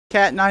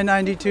Cat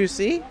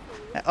 992C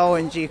at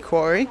O&G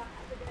Quarry.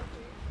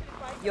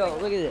 Yo,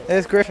 look at this.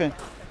 There's Griffin.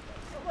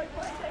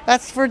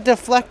 That's for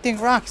deflecting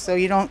rocks so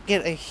you don't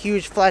get a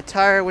huge flat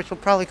tire, which will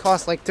probably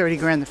cost like 30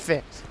 grand to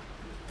fix.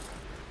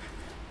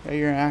 Got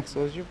your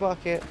axles, your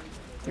bucket,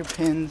 your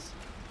pins,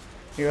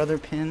 your other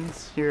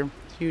pins, your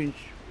huge,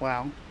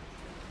 wow.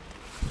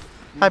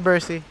 Hi,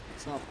 Bercy.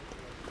 What's up?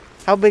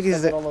 How big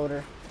is it?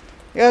 Loader.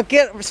 Yo,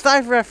 get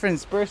stiff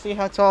reference. Bercy,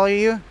 how tall are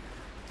you? I don't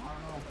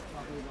know,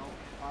 probably about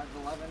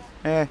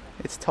 5'11". Yeah,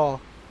 it's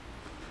tall.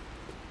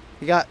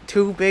 You got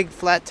two big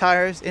flat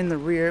tires in the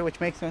rear, which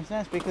makes no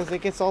sense because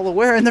it gets all the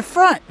wear in the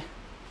front.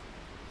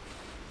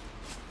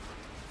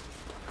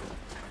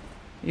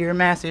 Your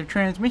massive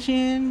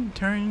transmission,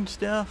 turn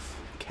stuff,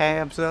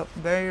 cabs up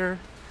there.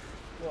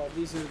 Well,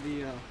 these are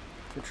the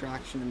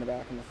traction in the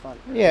back and the front.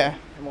 Yeah.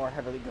 They're more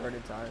heavily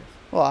guarded tires.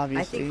 Well,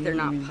 obviously. I think they're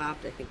not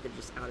popped. I think they're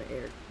just out of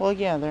air. Well,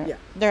 yeah,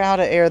 they're out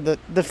of air. The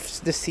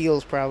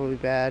seal's probably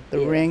bad.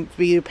 The ring,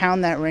 you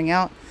pound that ring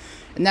out,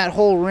 and that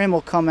whole rim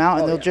will come out,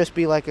 and there'll just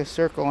be like a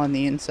circle on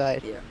the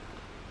inside. Yeah.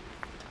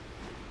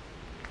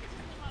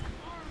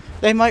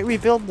 They might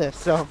rebuild this,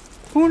 so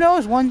who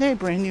knows? One day,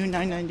 brand new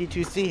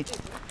 992C.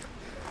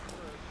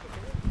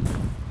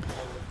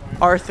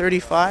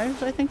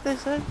 R35s, I think they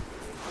said.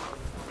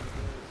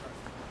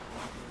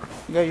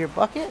 You got your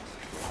bucket.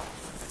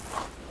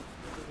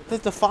 This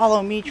is the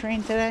follow me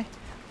train today.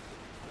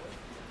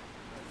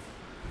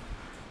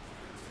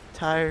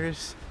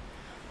 Tires.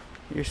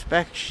 Your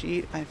spec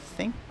sheet, I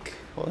think.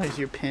 Well, there's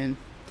your pin.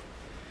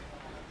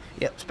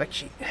 Yep, spec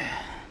sheet.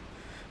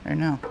 Or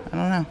no, I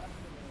don't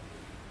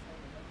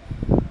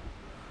know.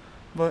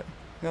 But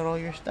got all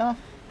your stuff.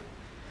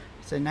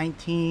 It's a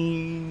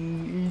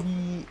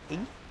 1988,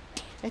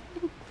 I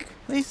think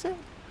they said.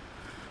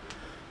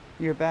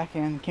 Your back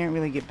end can't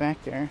really get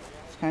back there.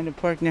 It's kind of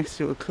parked next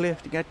to a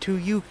cliff. You got two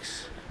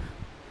ukes,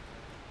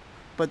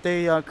 but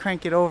they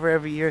crank it over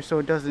every year so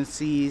it doesn't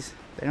seize.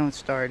 They don't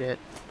start it,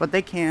 but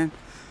they can,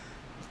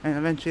 and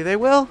eventually they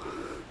will.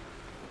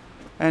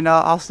 And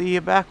I'll see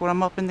you back when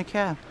I'm up in the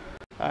cab.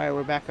 All right,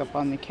 we're back up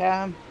on the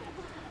cab.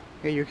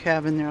 Got your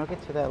cab in there. I'll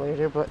get to that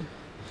later, but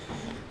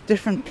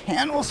different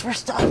panels for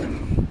stuff.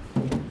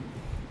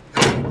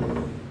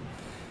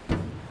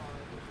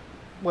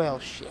 Well,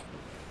 shit.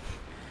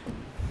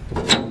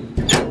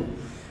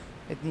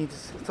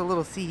 It's a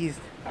little seized.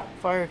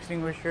 Fire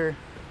extinguisher.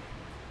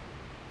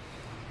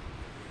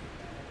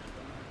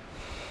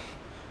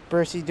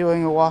 Bercy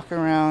doing a walk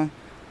around.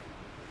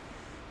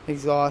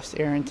 Exhaust,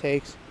 air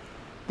intakes.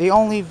 The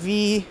only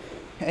V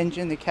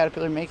engine the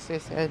Caterpillar makes, they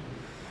said.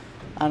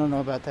 I don't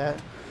know about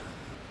that.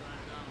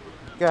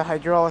 Got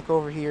hydraulic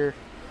over here.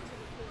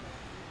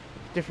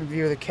 Different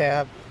view of the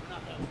cab.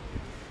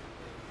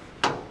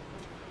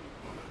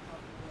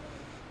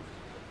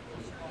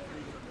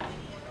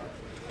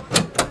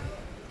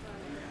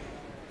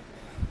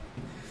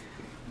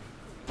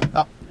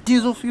 Oh,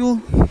 diesel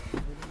fuel.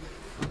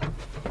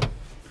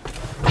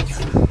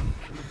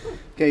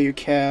 Got your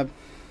cab.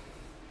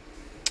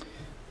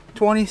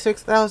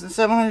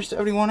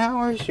 26,771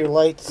 hours. Your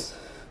lights,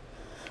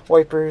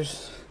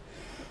 wipers,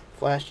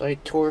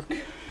 flashlight, torque,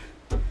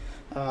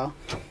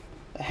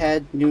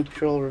 ahead,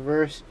 neutral,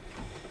 reverse.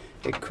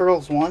 It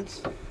curls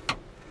once.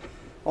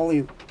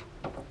 Only,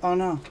 oh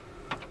no.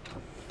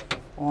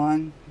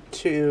 1,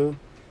 2,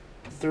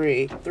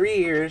 3. 3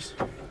 years.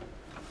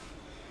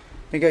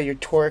 You got your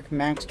torque,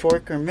 max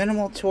torque or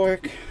minimal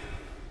torque.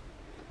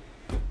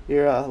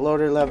 Your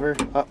loader lever,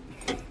 up,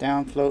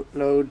 down, float,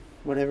 load,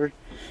 whatever.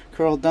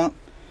 Curl, dump,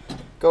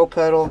 go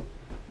pedal,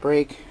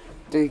 brake,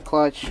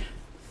 clutch,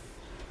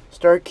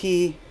 start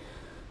key,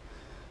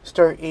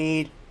 start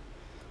aid,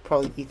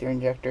 probably ether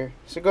injector,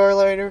 cigar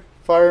lighter,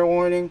 fire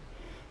warning,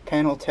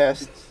 panel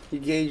test,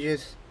 your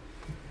gauges,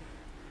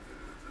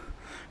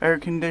 air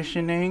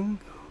conditioning,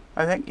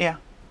 I think, yeah,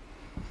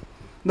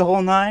 the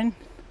whole 9.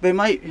 They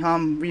might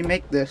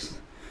remake this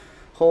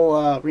whole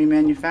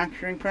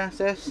remanufacturing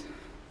process.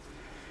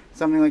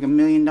 Something like $1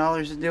 million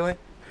to do it.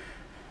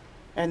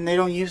 And they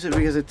don't use it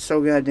because it's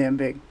so goddamn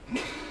big.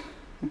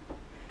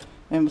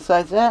 And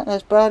besides that,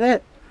 that's about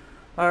it.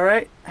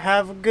 Alright,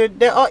 have a good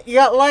day. Oh, you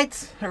got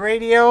lights, a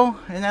radio,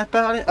 and that's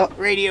about it. Oh,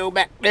 radio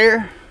back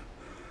there.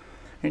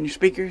 And your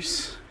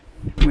speakers.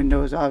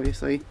 Windows,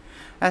 obviously.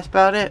 That's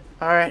about it.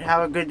 Alright,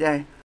 have a good day.